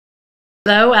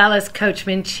Hello, Alice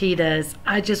Coachman Cheetahs.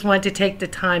 I just want to take the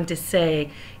time to say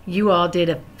you all did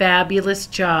a fabulous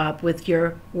job with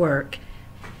your work.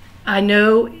 I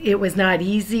know it was not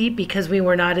easy because we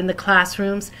were not in the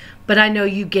classrooms, but I know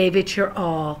you gave it your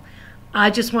all.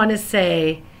 I just want to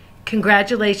say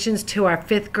congratulations to our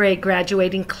 5th grade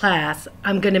graduating class.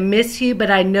 I'm going to miss you,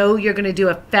 but I know you're going to do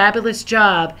a fabulous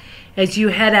job as you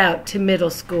head out to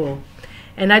middle school.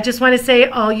 And I just want to say,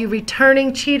 all you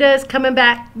returning cheetahs coming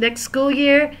back next school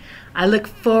year, I look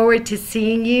forward to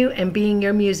seeing you and being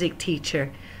your music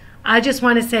teacher. I just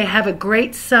want to say have a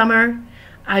great summer.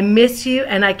 I miss you,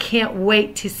 and I can't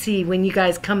wait to see when you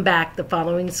guys come back the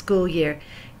following school year.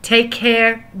 Take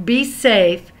care, be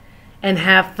safe, and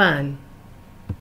have fun.